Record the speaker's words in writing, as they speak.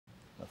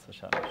That's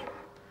a challenge.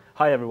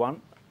 Hi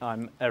everyone,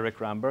 I'm Erik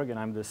Ramberg and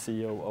I'm the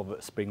CEO of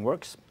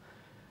Springworks.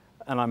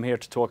 And I'm here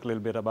to talk a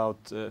little bit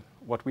about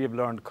what we have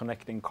learned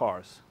connecting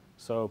cars.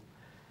 So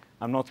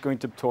I'm not going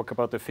to talk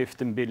about the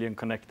 15 billion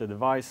connected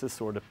devices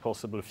or the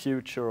possible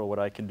future or what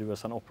I can do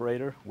as an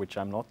operator, which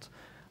I'm not.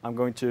 I'm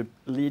going to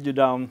lead you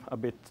down a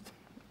bit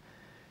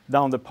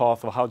down the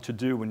path of how to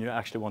do when you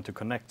actually want to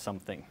connect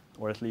something,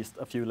 or at least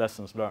a few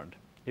lessons learned.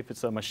 If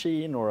it's a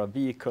machine or a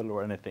vehicle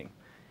or anything,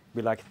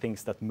 we like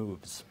things that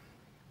moves.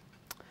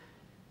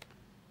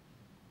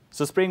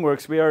 So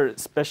Springworks, we are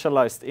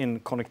specialized in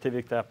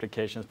connectivity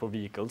applications for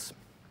vehicles.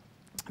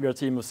 We are a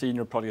team of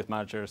senior project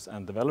managers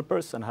and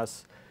developers and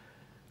has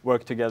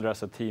worked together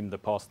as a team the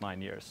past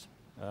 9 years.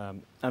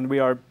 And we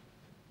are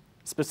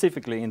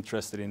specifically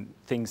interested in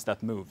things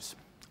that moves,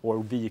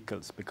 or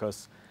vehicles,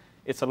 because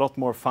it's a lot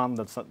more fun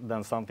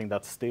than something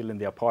that's still in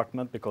the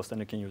apartment, because then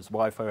you can use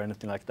Wi-Fi or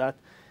anything like that.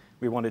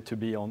 We want it to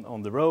be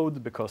on the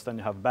road, because then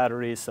you have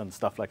batteries and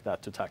stuff like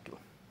that to tackle.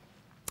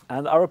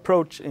 And our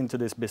approach into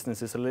this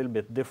business is a little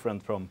bit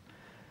different from,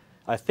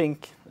 I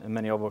think,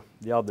 many of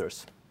the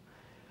others.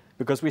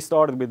 Because we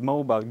started with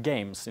mobile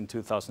games in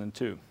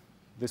 2002.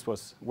 This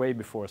was way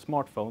before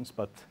smartphones,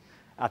 but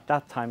at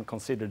that time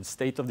considered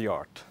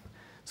state-of-the-art.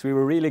 So we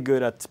were really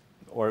good at,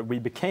 or we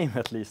became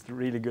at least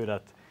really good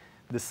at,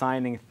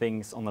 designing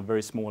things on a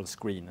very small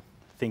screen,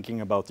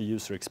 thinking about the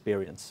user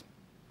experience.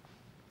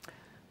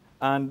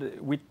 And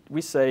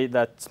we say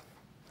that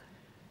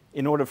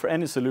in order for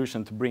any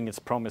solution to bring its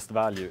promised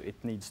value, it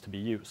needs to be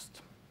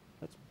used.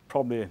 That's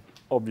probably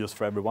obvious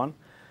for everyone.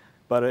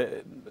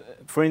 But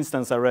for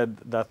instance, I read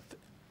that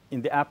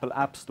in the Apple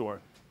App Store,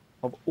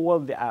 of all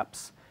the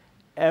apps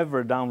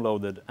ever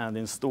downloaded and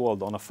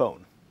installed on a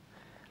phone,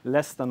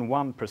 less than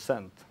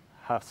 1%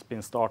 has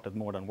been started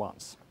more than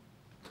once.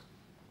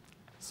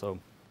 So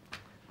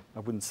I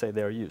wouldn't say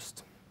they are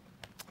used.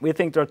 We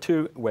think there are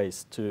two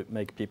ways to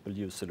make people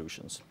use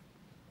solutions.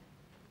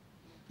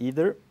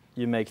 Either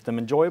you make them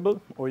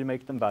enjoyable or you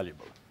make them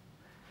valuable.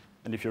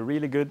 And if you're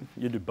really good,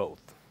 you do both.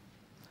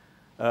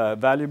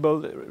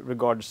 Valuable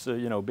regards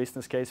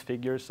business case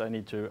figures. I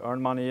need to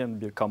earn money and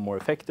become more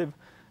effective.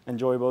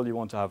 Enjoyable, you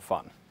want to have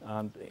fun.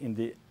 And in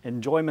the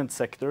enjoyment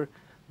sector,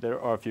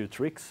 there are a few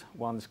tricks.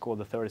 One is called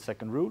the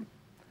 30-second rule.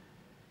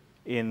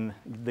 In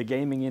the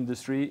gaming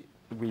industry,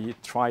 we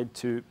tried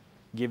to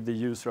give the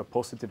user a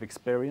positive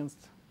experience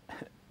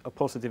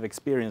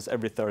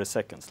every 30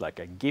 seconds, like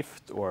a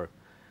gift or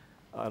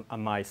a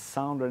nice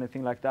sound or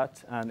anything like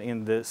that. And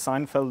in the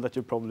Seinfeld that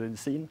you've probably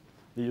seen,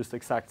 they use the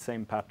exact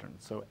same pattern.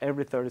 So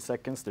every 30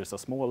 seconds, there's a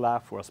small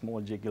laugh or a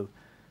small jiggle.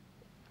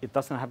 It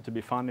doesn't have to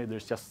be funny,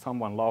 there's just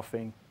someone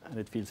laughing, and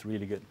it feels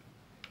really good.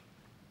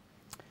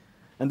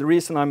 And the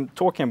reason I'm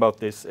talking about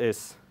this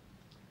is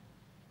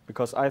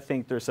because I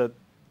think there's a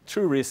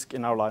true risk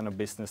in our line of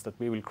business that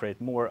we will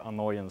create more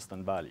annoyance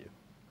than value.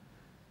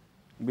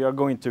 We are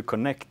going to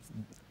connect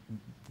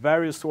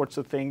various sorts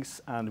of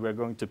things, and we're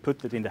going to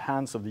put it in the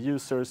hands of the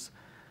users.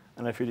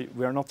 And if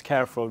we are not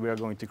careful, we are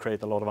going to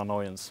create a lot of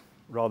annoyance,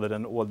 rather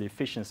than all the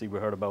efficiency we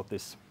heard about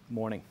this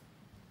morning.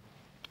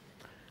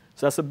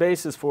 So as a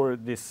basis for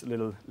this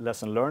little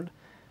lesson learned,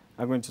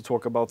 I'm going to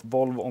talk about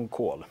Volvo On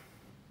Call,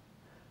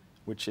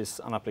 which is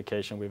an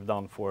application we've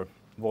done for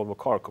Volvo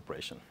Car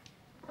Corporation.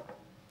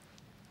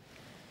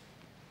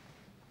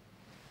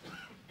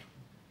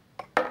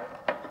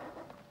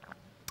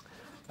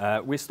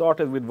 We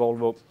started with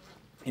Volvo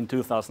in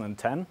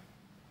 2010,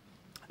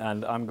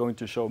 and I'm going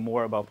to show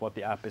more about what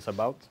the app is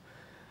about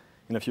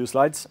in a few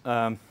slides.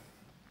 And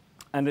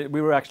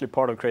we were actually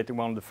part of creating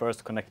one of the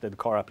first connected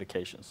car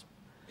applications.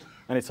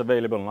 And it's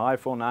available on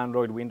iPhone,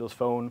 Android, Windows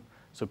Phone,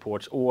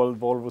 supports all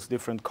Volvo's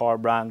different car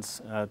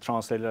brands,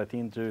 translated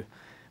into,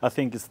 I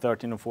think it's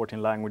 13 or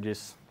 14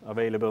 languages,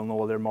 available in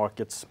all their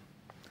markets,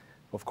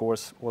 of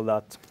course, all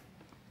that.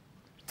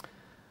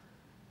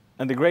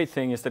 And the great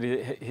thing is that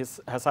it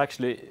has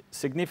actually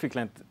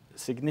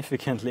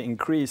significantly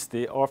increased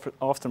the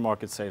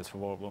aftermarket sales for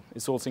Volvo.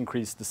 It's also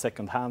increased the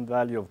second-hand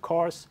value of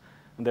cars,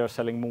 and they are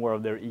selling more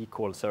of their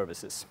e-call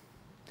services.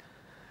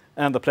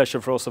 And the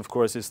pleasure for us, of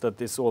course, is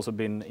that it's also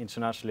been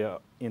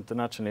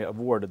internationally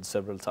awarded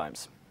several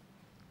times.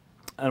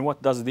 And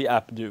what does the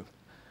app do?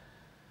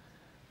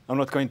 I'm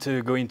not going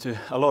to go into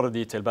a lot of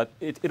detail, but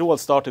it all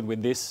started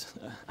with this.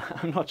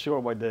 I'm not sure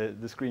why the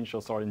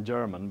screenshots are in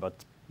German,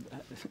 but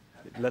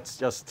let's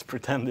just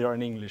pretend they are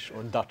in English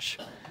or Dutch.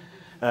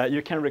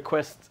 You can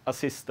request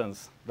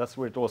assistance. That's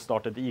where it all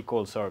started, the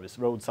e-call service,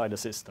 roadside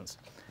assistance.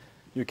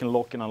 You can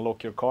lock and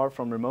unlock your car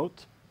from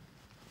remote.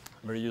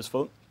 Very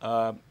useful.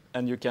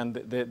 And you can,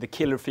 the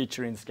killer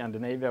feature in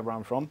Scandinavia, where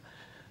I'm from,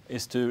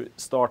 is to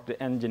start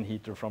the engine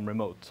heater from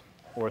remote,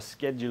 or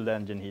schedule the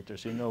engine heater,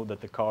 so you know that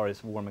the car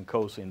is warm and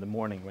cozy in the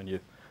morning when you're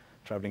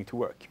traveling to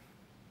work.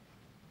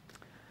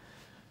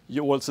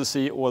 You also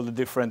see all the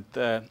different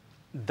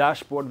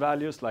dashboard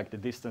values, like the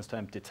distance to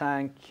empty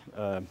tank,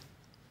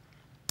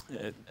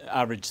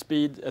 average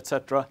speed,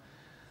 etc.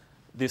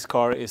 This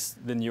car is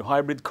the new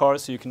hybrid car,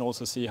 so you can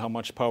also see how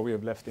much power you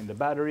have left in the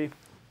battery.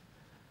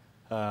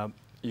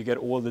 You get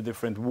all the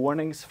different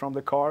warnings from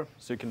the car,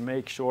 so you can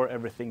make sure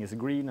everything is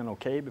green and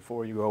okay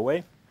before you go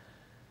away.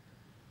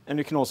 And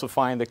you can also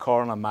find the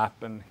car on a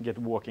map and get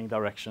walking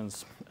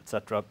directions,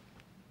 etc.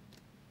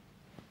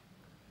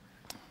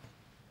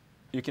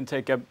 You can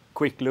take a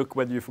quick look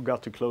whether you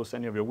forgot to close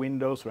any of your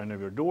windows or any of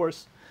your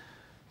doors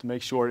to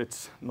make sure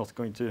it's not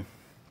going to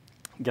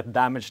get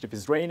damaged if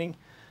it's raining.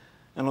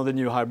 And on the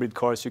new hybrid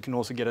cars, you can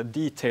also get a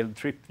detailed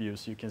trip view,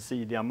 so you can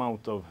see the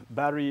amount of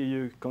battery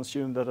you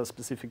consumed at a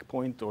specific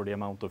point, or the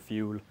amount of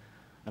fuel,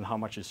 and how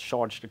much is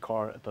charged the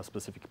car at a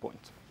specific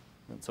point,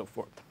 and so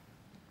forth.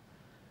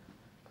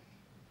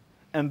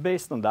 And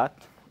based on that,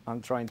 I'm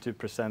trying to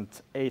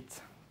present 8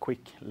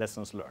 quick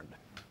lessons learned.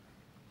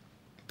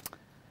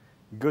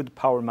 Good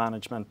power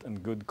management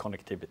and good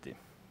connectivity.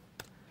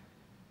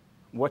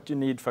 What you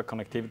need for a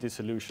connectivity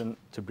solution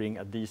to bring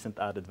a decent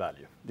added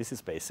value. This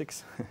is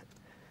basics.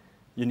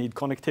 You need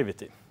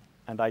connectivity,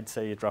 and I'd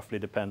say it roughly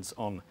depends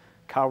on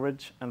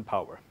coverage and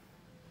power.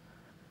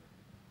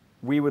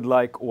 We would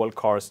like all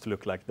cars to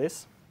look like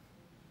this,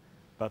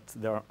 but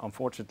they're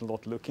unfortunately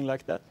not looking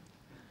like that.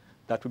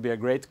 That would be a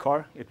great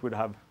car. It would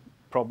have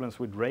problems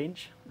with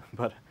range,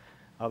 but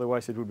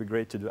otherwise it would be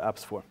great to do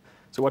apps for.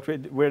 So what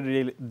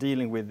we're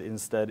dealing with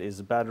instead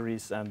is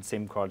batteries and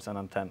SIM cards and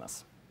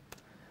antennas.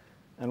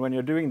 And when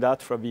you're doing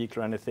that for a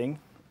vehicle or anything,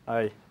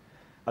 I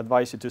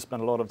advise you to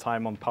spend a lot of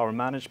time on power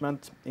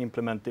management,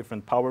 implement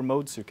different power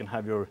modes. You can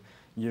have your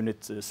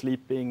unit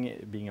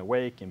sleeping, being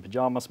awake, in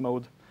pajamas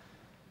mode.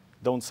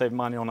 Don't save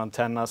money on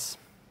antennas.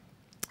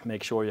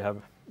 Make sure you have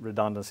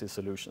redundancy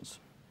solutions.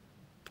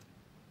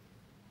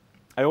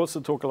 I also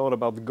talk a lot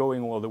about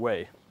going all the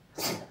way,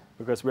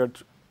 because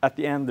at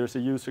the end there's a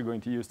user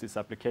going to use this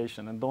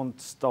application, and don't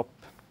stop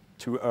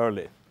too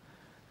early.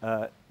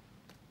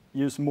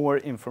 Use more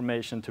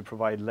information to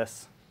provide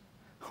less,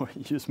 or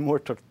use more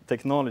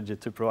technology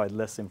to provide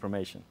less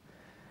information.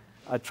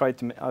 I'll try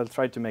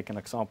to make an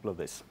example of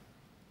this.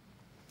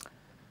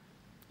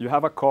 You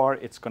have a car,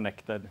 it's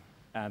connected,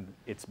 and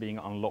it's being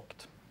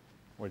unlocked,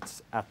 or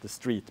it's at the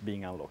street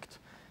being unlocked.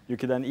 You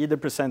can then either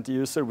present the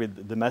user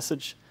with the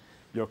message,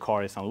 your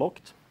car is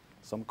unlocked.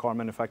 Some car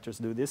manufacturers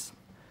do this.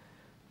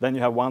 Then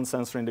you have one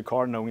sensor in the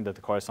car knowing that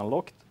the car is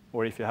unlocked.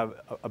 Or if you have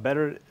a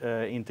better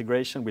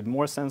integration with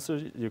more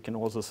sensors, you can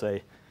also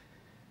say,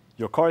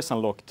 your car is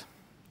unlocked.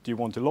 Do you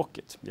want to lock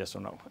it? Yes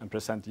or no? And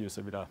present the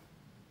user with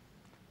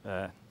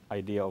an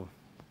idea of,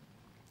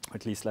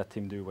 at least let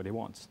him do what he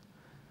wants.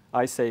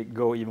 I say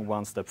go even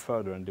one step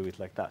further and do it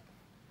like that.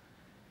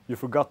 You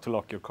forgot to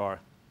lock your car,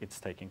 it's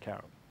taken care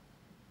of.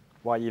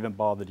 Why even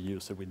bother the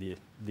user with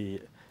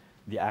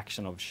the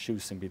action of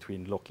choosing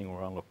between locking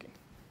or unlocking?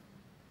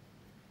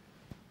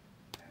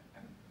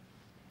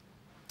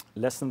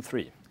 Lesson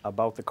 3,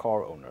 about the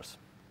car owners.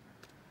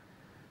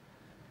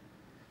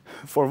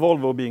 For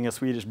Volvo being a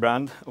Swedish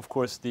brand, of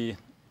course the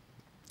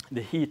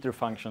heater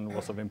function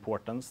was of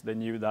importance. They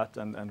knew that,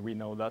 and we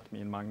know that,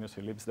 me and Magnus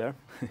who lives there.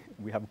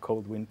 We have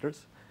cold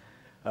winters.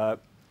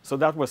 So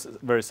that was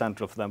very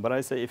central for them. But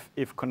I say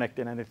if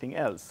connecting anything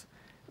else,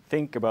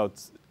 think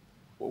about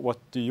what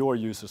do your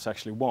users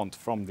actually want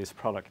from this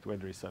product,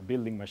 whether it's a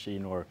building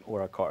machine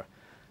or a car.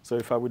 So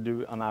if I would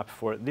do an app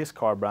for this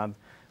car brand,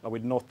 I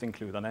would not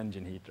include an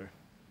engine heater.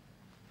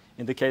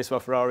 In the case of a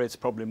Ferrari, it's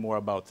probably more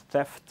about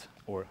theft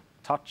or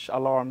touch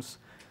alarms,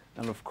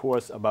 and of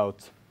course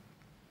about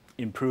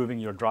improving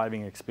your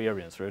driving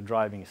experience or your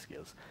driving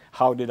skills.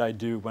 How did I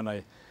do when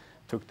I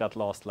took that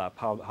last lap?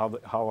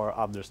 How are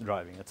others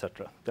driving,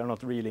 etc. They're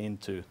not really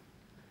into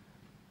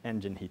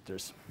engine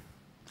heaters.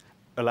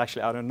 Well,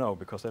 actually, I don't know,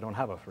 because I don't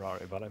have a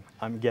Ferrari, but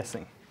I'm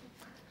guessing.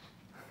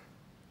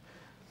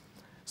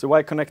 So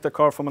why connect a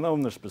car from an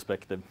owner's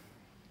perspective?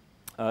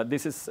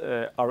 This is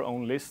our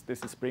own list.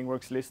 This is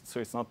Springworks' list, so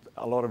it's not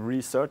a lot of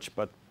research,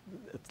 but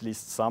at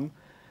least some.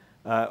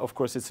 Of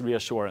course, it's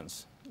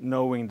reassurance,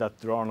 knowing that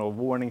there are no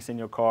warnings in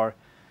your car,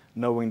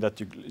 knowing that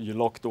you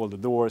locked all the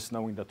doors,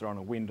 knowing that there are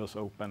no windows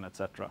open,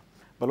 etc.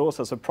 But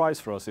also a surprise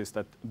for us is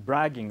that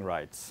bragging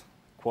rights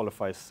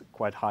qualifies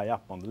quite high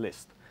up on the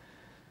list.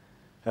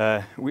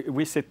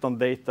 We sit on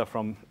data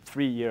from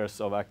 3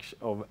 years of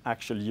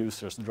actual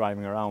users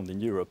driving around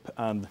in Europe,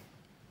 and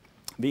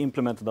we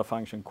implemented a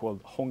function called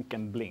honk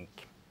and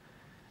blink.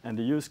 And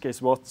the use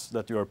case was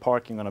that you are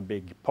parking on a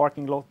big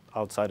parking lot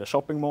outside a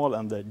shopping mall,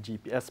 and the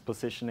GPS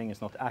positioning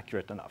is not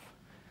accurate enough,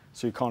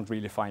 so you can't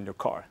really find your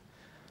car.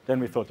 Then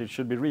we thought it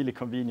should be really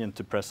convenient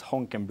to press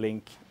honk and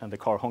blink, and the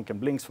car honk and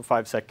blinks for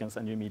 5 seconds,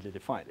 and you immediately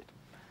find it.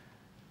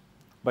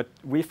 But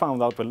we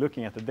found out when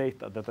looking at the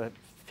data that the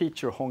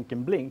feature honk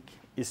and blink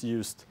is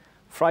used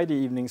Friday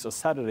evenings or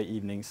Saturday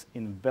evenings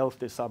in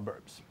wealthy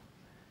suburbs.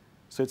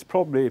 So it's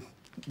probably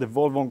the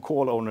Volvo On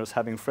Call owners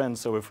having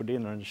friends over for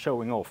dinner and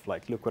showing off,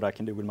 like, look what I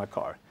can do with my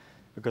car.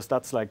 Because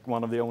that's like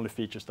one of the only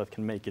features that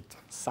can make it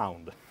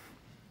sound.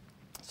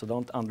 So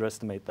don't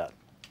underestimate that.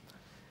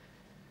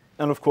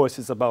 And of course,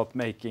 it's about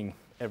making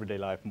everyday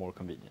life more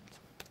convenient.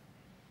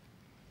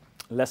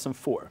 Lesson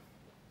 4,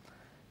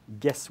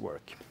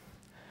 guesswork.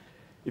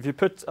 If you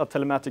put a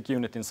telematic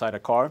unit inside a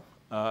car,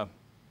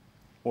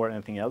 or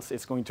anything else,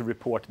 it's going to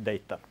report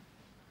data.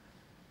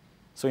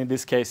 So in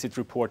this case, it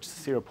reports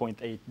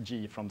 0.8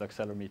 G from the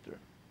accelerometer.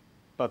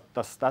 But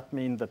does that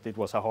mean that it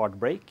was a hard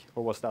brake,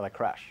 or was that a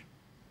crash?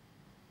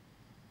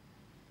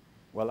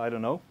 Well, I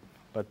don't know,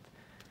 but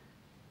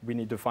we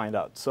need to find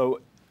out.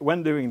 So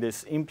when doing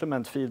this,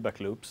 implement feedback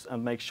loops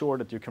and make sure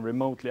that you can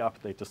remotely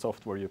update the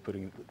software you're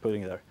putting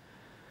there.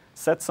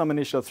 Set some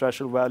initial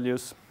threshold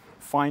values,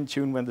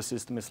 fine-tune when the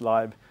system is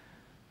live,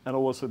 and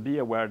also be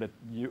aware that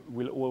you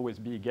will always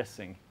be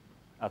guessing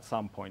at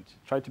some point.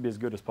 Try to be as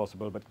good as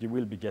possible, but you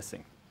will be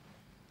guessing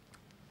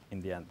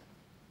in the end.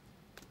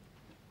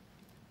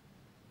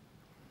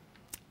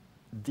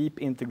 Deep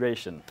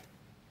integration.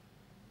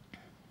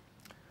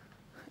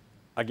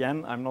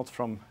 Again, I'm not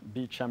from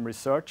Beecham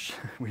Research.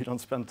 We don't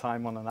spend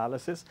time on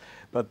analysis,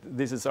 but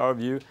this is our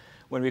view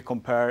when we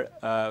compare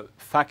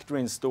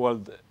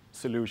factory-installed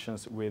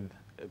solutions with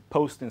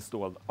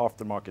post-installed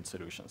aftermarket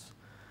solutions.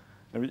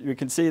 And you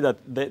can see that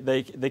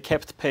they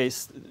kept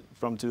pace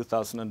from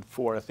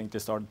 2004, I think they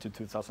started to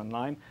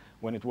 2009,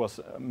 when it was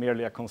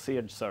merely a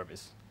concierge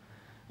service.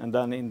 And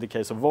then in the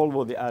case of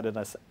Volvo, they added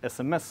an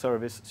SMS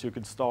service so you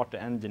could start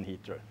the engine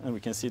heater, and we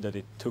can see that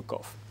it took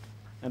off.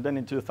 And then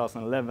in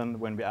 2011,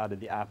 when we added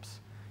the apps,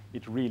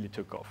 it really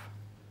took off.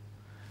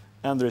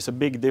 And there is a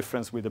big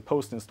difference with the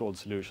post-installed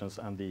solutions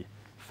and the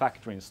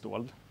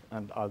factory-installed,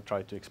 and I'll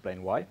try to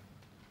explain why.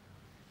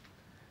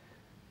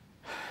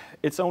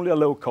 It's only a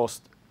low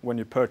cost when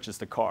you purchase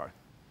the car.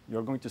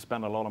 You're going to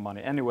spend a lot of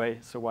money anyway,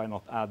 so why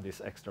not add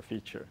this extra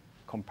feature?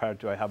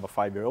 Compared to I have a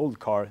 5-year-old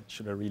car,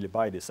 should I really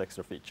buy this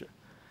extra feature?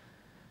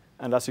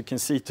 And as you can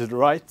see to the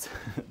right,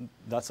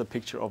 that's a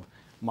picture of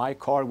my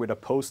car with a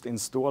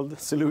post-installed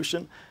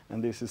solution,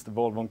 and this is the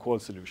Volvo on-call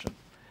solution.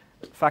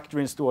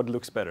 Factory-installed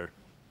looks better,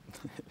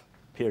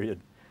 period.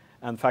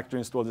 And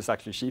factory-installed is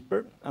actually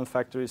cheaper, and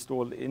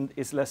factory-installed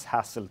is less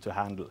hassle to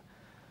handle.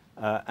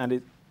 And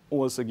it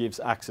also gives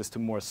access to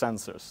more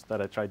sensors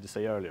that I tried to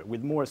say earlier.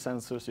 With more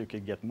sensors, you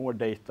can get more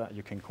data,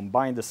 you can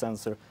combine the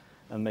sensor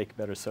and make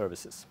better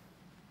services.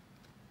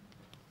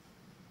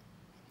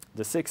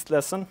 The sixth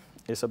lesson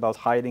is about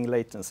hiding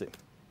latency.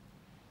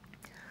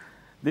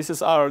 This is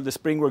the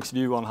SpringWorks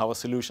view on how a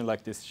solution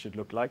like this should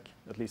look like,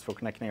 at least for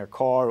connecting a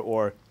car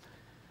or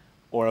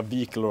a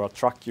vehicle or a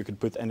truck. You could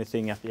put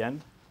anything at the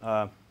end.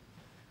 And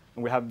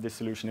we have this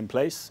solution in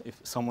place, if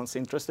someone's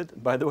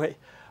interested, by the way.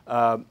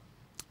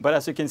 But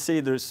as you can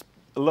see, there's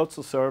lots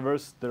of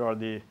servers. There are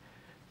the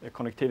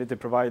connectivity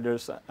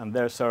providers and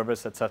their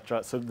servers,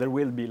 etc. So there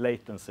will be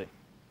latency.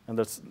 And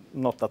there's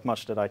not that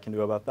much that I can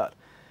do about that.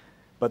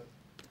 But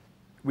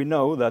we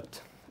know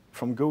that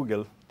from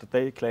Google that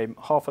they claim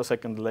half a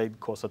second delayed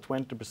cause a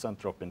 20%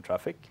 drop in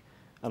traffic,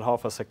 and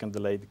half a second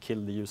delayed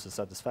kill the user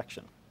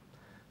satisfaction.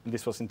 And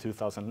this was in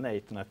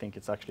 2008, and I think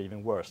it's actually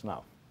even worse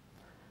now.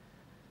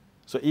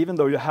 So even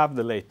though you have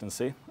the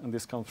latency, and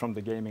this comes from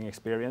the gaming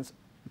experience,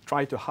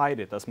 try to hide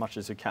it as much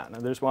as you can.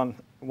 And there's one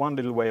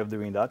little way of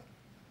doing that,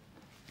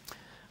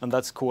 and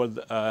that's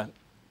called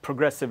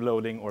progressive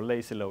loading or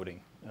lazy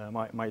loading.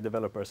 My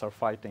developers are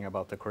fighting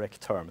about the correct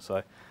term,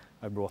 so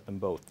I brought them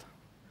both.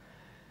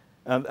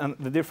 And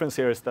the difference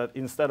here is that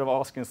instead of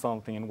asking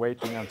something and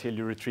waiting until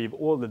you retrieve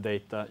all the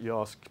data, you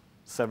ask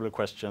several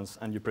questions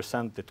and you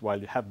present it while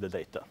you have the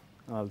data.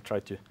 And I'll try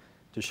to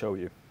show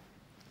you.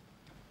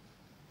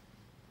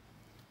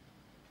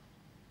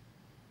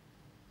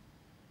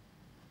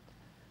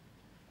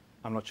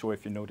 I'm not sure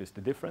if you noticed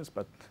the difference,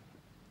 but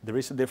there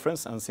is a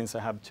difference. And since I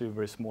have two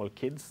very small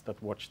kids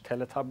that watch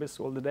Teletubbies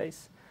all the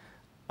days,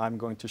 I'm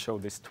going to show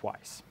this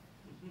twice.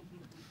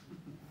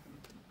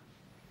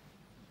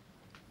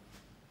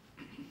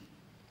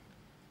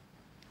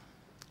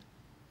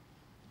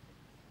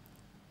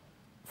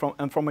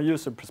 From a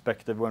user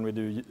perspective, when we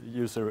do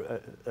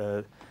user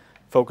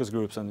focus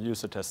groups and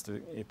user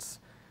testing, it's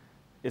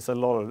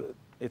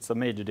a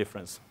major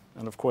difference.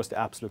 And of course, the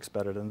apps looks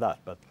better than that,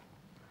 but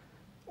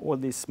all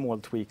these small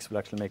tweaks will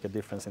actually make a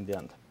difference in the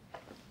end.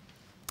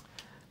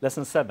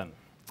 Lesson 7,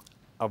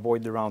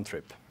 avoid the round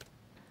trip.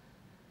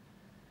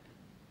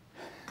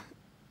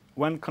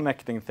 When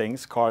connecting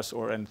things, cars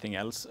or anything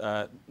else,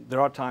 there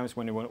are times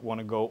when you want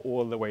to go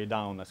all the way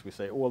down, as we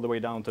say, all the way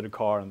down to the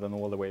car and then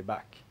all the way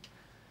back.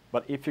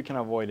 But if you can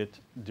avoid it,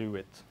 do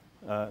it.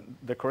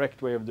 The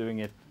correct way of doing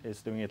it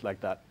is doing it like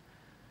that.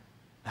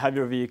 Have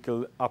your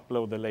vehicle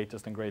upload the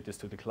latest and greatest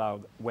to the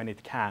cloud when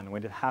it can,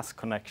 when it has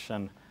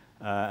connection,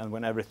 and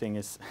when everything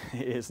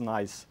is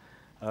nice.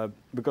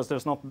 Because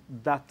there's not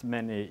that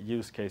many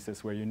use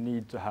cases where you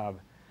need to have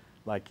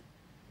like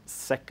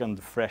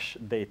second fresh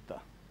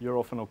data. You're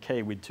often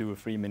okay with 2 or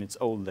 3 minutes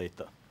old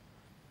data.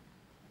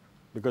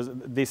 Because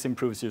this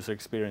improves user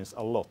experience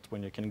a lot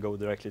when you can go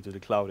directly to the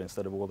cloud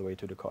instead of all the way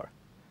to the car.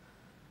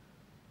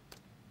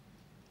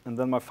 And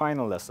then my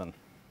final lesson.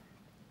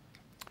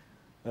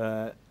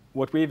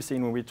 What we've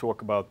seen when we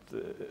talk about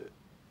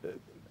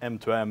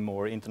M2M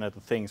or Internet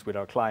of Things with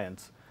our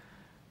clients,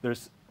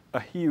 there's a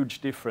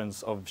huge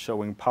difference of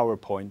showing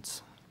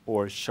PowerPoints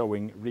or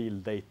showing real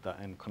data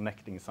and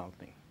connecting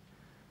something.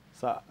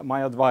 So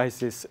my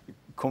advice is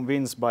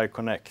convince by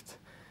connect.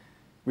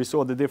 We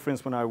saw the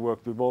difference when I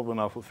worked with Volvo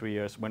now for 3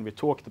 years, when we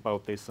talked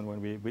about this and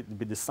when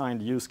we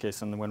designed use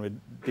case and when we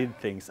did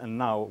things, and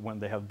now when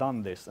they have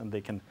done this and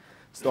they can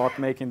start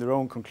making their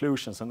own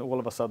conclusions and all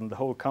of a sudden the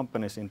whole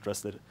company is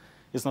interested.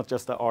 It's not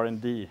just a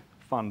R&D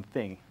fun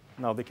thing.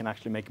 Now they can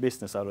actually make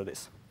business out of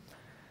this.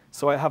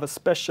 So I have a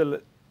special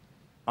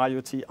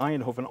IoT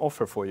Eindhoven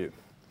offer for you.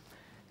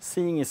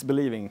 Seeing is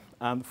believing,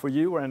 and for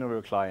you or any of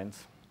your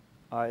clients,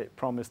 I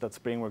promise that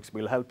SpringWorks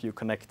will help you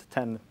connect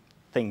 10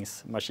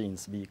 things,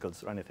 machines,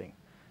 vehicles, or anything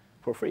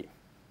for free.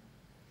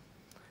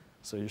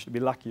 So you should be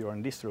lucky you're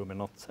in this room and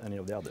not any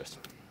of the others.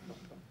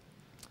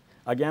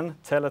 Again,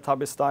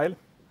 Teletubby style,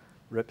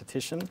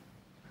 repetition.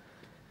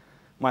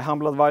 My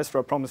humble advice for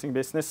a promising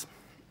business: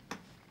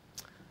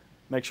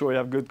 make sure you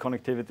have good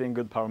connectivity and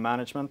good power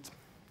management.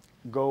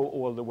 Go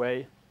all the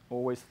way.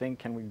 Always think,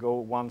 can we go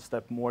one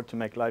step more to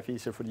make life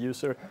easier for the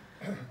user?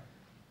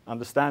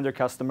 Understand your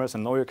customers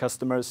and know your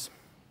customers.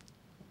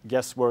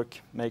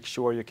 Guesswork, make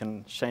sure you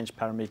can change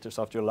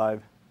parameters after you're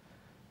live.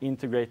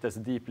 Integrate as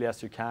deeply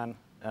as you can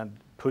and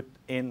put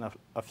in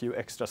a few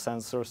extra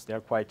sensors. They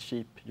are quite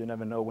cheap. You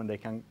never know when they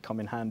can come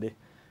in handy.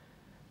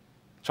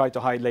 Try to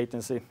hide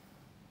latency.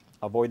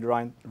 Avoid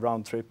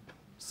round trip.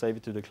 Save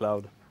it to the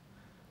cloud.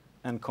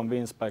 And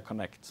convince by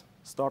connect.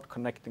 Start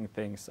connecting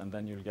things and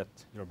then you'll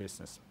get your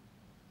business.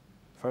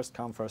 First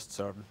come, first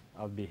served.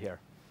 I'll be here.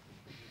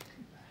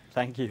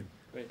 Thank you.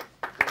 Great.